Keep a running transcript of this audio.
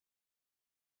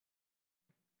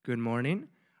Good morning.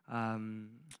 I'm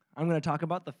going to talk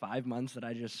about the 5 months that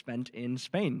I just spent in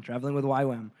Spain traveling with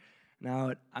YWAM.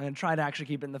 Now, I'm going to try to actually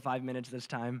keep it in the 5 minutes this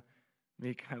time,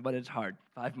 but it's hard.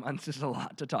 5 months is a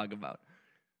lot to talk about.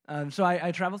 So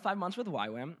I traveled 5 months with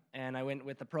YWAM, and I went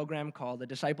with a program called the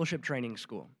Discipleship Training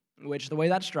School, which the way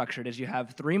that's structured is you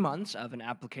have 3 months of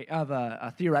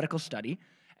a theoretical study,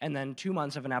 and then 2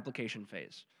 months of an application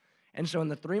phase. And so in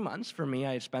the 3 months, for me,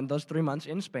 I spent those 3 months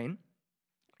in Spain.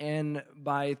 And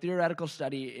by theoretical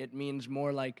study, it means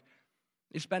more like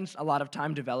you spend a lot of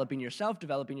time developing yourself,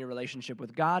 developing your relationship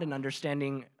with God, and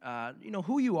understanding,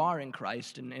 who you are in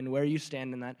Christ and where you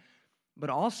stand in that, but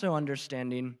also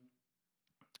understanding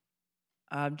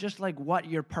just like what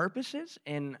your purpose is.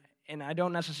 And I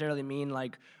don't necessarily mean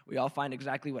like we all find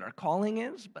exactly what our calling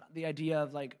is, but the idea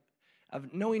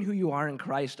of knowing who you are in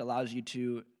Christ allows you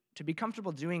to be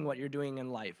comfortable doing what you're doing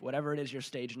in life, whatever it is your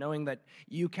stage, knowing that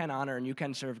you can honor and you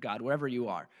can serve God wherever you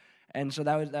are. And so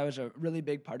that was a really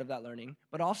big part of that learning.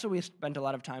 But also we spent a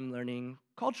lot of time learning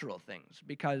cultural things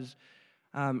because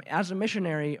as a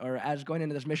missionary or as going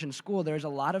into this mission school, there's a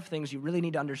lot of things you really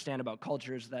need to understand about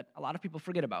cultures that a lot of people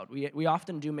forget about. We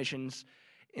often do missions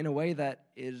in a way that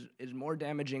is more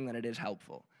damaging than it is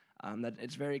helpful. That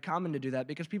it's very common to do that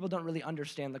because people don't really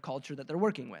understand the culture that they're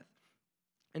working with.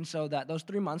 And so those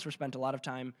 3 months were spent a lot of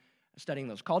time studying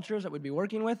those cultures that we'd be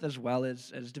working with, as well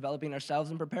as developing ourselves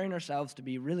and preparing ourselves to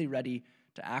be really ready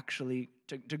to actually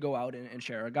to go out and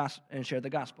share the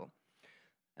gospel.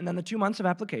 And then the 2 months of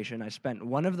application, I spent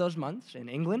one of those months in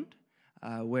England,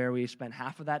 where we spent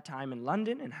half of that time in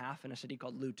London and half in a city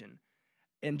called Luton.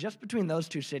 And just between those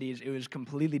two cities, it was a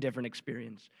completely different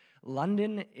experience.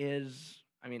 London is,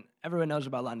 everyone knows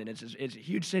about London. It's a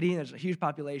huge city, there's a huge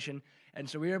population, and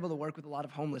so we were able to work with a lot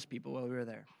of homeless people while we were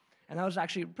there. And that was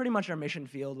actually pretty much our mission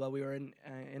field while we were in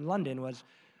London, was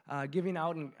giving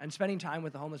out and spending time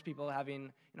with the homeless people,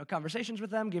 having conversations with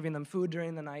them, giving them food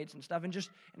during the nights and stuff, and just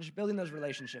building those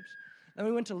relationships. Then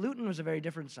we went to Luton, was a very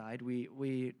different side.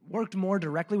 We worked more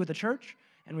directly with the church,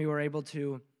 and we were able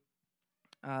to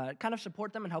kind of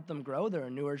support them and help them grow. They're a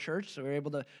newer church, so we were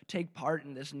able to take part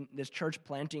in this church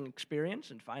planting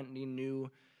experience and finding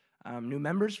new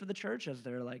members for the church as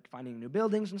they're finding new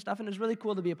buildings and stuff, and it was really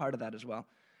cool to be a part of that as well.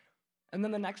 And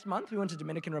then the next month, we went to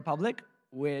Dominican Republic,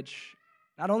 which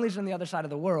not only is on the other side of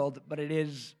the world, but it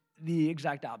is the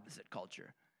exact opposite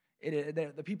culture.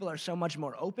 The people are so much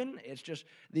more open. It's just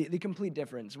the complete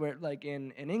difference. Where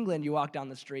in England, you walk down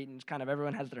the street and it's kind of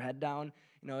everyone has their head down.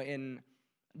 In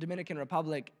Dominican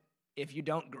Republic, if you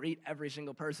don't greet every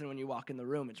single person when you walk in the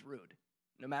room, it's rude.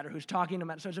 No matter who's talking,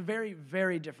 so it's a very,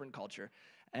 very different culture.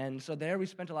 And so there we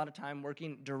spent a lot of time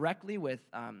working directly with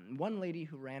one lady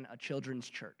who ran a children's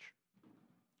church.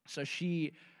 So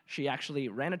she actually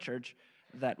ran a church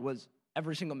that was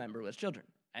every single member was children.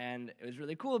 And it was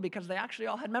really cool because they actually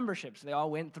all had memberships. They all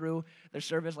went through their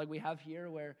service like we have here,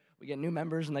 where we get new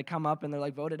members and they come up and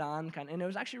they're voted on. And it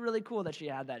was actually really cool that she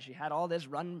had that. She had all this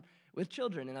run with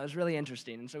children, and that was really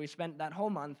interesting. And so we spent that whole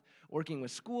month working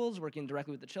with schools, working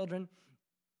directly with the children.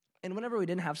 And whenever we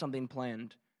didn't have something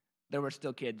planned, there were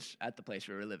still kids at the place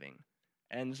we were living.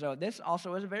 And so this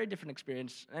also was a very different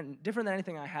experience, and different than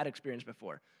anything I had experienced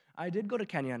before. I did go to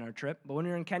Kenya on our trip, but when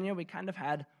we were in Kenya, we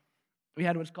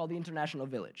had what's called the International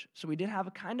Village. So we did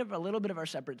have a little bit of our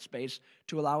separate space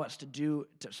to allow us to do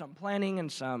some planning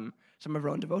and some of our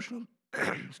own devotional,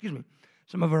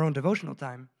 some of our own devotional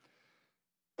time.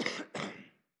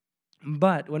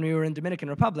 But when we were in Dominican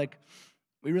Republic,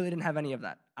 we really didn't have any of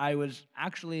that. I was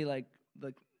actually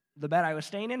the bed I was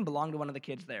staying in belonged to one of the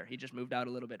kids there. He just moved out a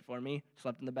little bit for me,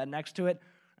 slept in the bed next to it,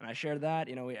 and I shared that.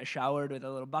 I showered with a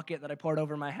little bucket that I poured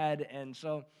over my head, and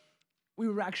so we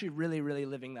were actually really, really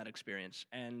living that experience.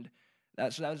 And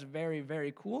that was very,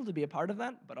 very cool to be a part of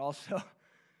that, but also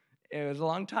it was a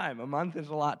long time. A month is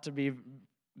a lot to be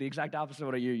the exact opposite of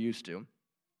what you're used to.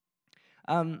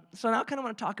 So now I kind of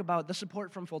want to talk about the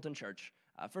support from Fulton Church.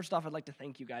 First off, I'd like to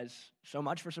thank you guys so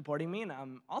much for supporting me, and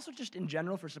also just in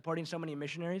general for supporting so many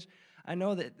missionaries. I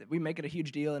know that we make it a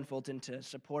huge deal in Fulton to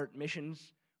support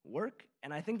missions work,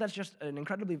 and I think that's just an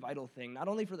incredibly vital thing, not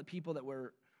only for the people that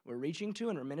we're reaching to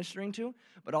and we're ministering to,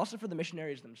 but also for the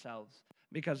missionaries themselves.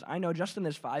 Because I know just in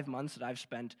this 5 months that I've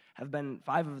spent have been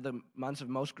 5 of the months of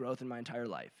most growth in my entire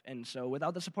life. And so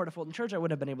without the support of Fulton Church, I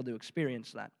wouldn't have been able to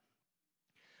experience that.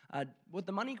 What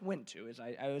the money went to is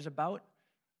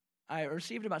I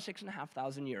received about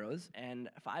 6,500 euros, and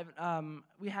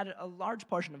we had a large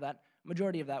portion of that.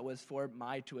 Majority of that was for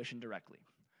my tuition directly.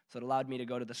 So it allowed me to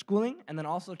go to the schooling and then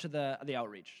also to the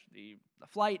outreach, the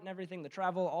flight and everything, the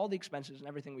travel, all the expenses and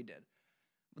everything we did.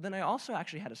 But then I also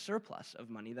actually had a surplus of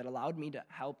money that allowed me to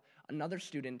help another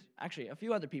student, actually a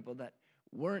few other people that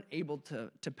weren't able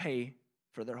to pay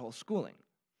for their whole schooling.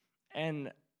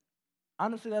 And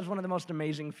honestly, that's one of the most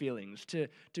amazing feelings, to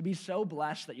be so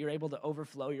blessed that you're able to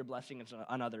overflow your blessings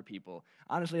on other people.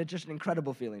 Honestly, it's just an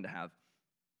incredible feeling to have.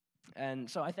 And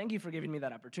so I thank you for giving me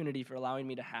that opportunity, for allowing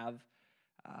me to have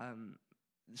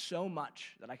so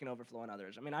much that I can overflow on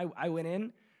others. I mean, I went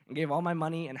in and gave all my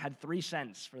money and had 3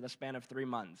 cents for the span of 3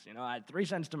 months. You know, I had 3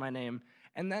 cents to my name,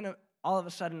 and then all of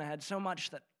a sudden I had so much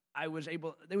that it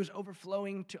was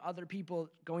overflowing to other people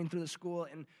going through the school,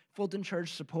 and Fulton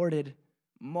Church supported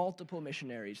multiple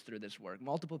missionaries through this work.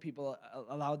 Multiple people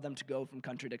allowed them to go from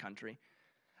country to country.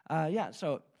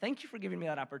 So thank you for giving me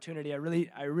that opportunity. I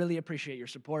really appreciate your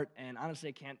support, and honestly,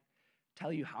 I can't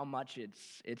tell you how much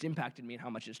it's impacted me and how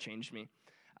much it's changed me.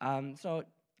 So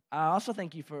I also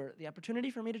thank you for the opportunity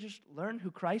for me to just learn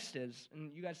who Christ is,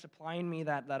 and you guys supplying me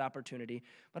that opportunity,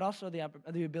 but also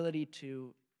the ability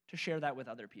to share that with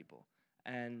other people.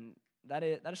 And that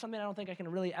is something I don't think I can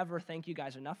really ever thank you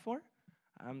guys enough for.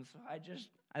 So I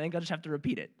think I'll just have to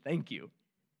repeat it. Thank you.